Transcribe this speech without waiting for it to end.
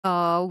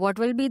what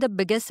will be the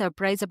biggest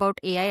surprise about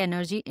AI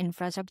energy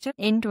infrastructure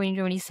in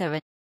 2027?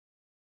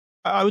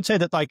 I would say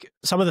that like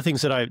some of the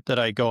things that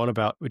I go on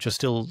about, which are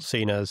still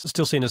seen as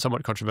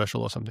somewhat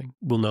controversial or something,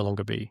 will no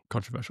longer be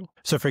controversial.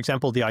 So, for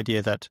example, the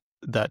idea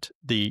that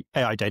the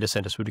AI data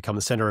centers would become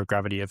the center of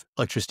gravity of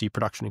electricity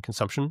production and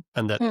consumption,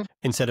 and that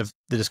instead of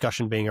the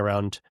discussion being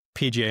around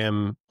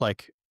PJM,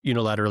 like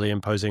unilaterally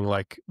imposing,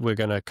 like, we're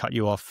going to cut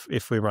you off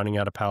if we're running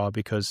out of power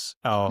because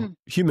our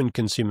human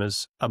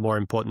consumers are more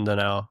important than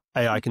our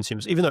AI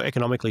consumers, even though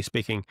economically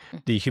speaking,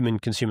 the human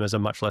consumers are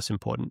much less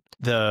important.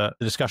 The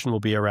discussion will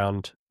be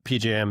around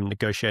PJM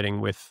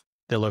negotiating with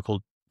their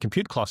local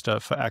compute cluster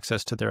for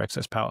access to their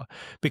excess power.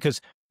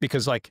 Because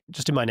like,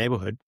 just in my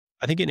neighborhood,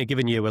 I think in a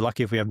given year, we're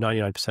lucky if we have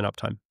 99%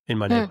 uptime in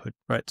my neighborhood,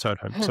 right? So at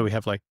home. So we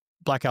have like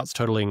blackouts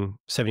totaling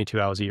 72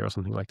 hours a year or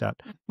something like that,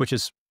 which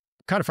is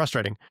kind of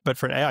frustrating. But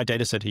for an AI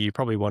data center, you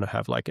probably want to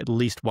have like at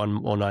least 1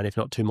 more 9, if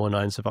not 2 more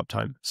 9s of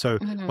uptime. So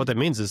what that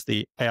means is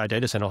the AI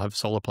data center will have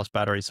solar plus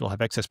batteries. It'll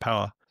have excess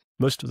power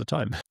most of the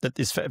time. That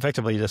is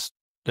effectively just,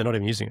 they're not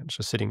even using it. It's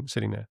just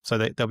sitting there. So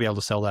they'll be able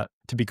to sell that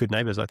to be good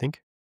neighbors, I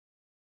think.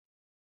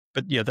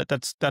 But yeah,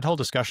 that whole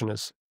discussion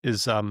is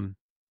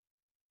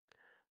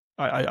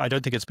I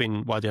don't think it's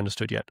been widely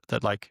understood yet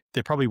that like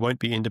there probably won't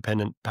be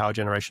independent power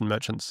generation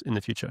merchants in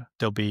the future.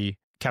 There'll be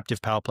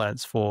captive power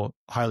plants for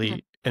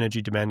highly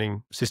energy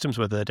demanding systems,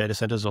 whether they're data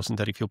centers or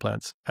synthetic fuel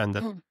plants, and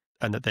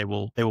that they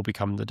will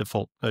become the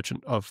default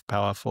merchant of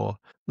power for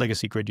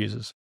legacy grid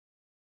users.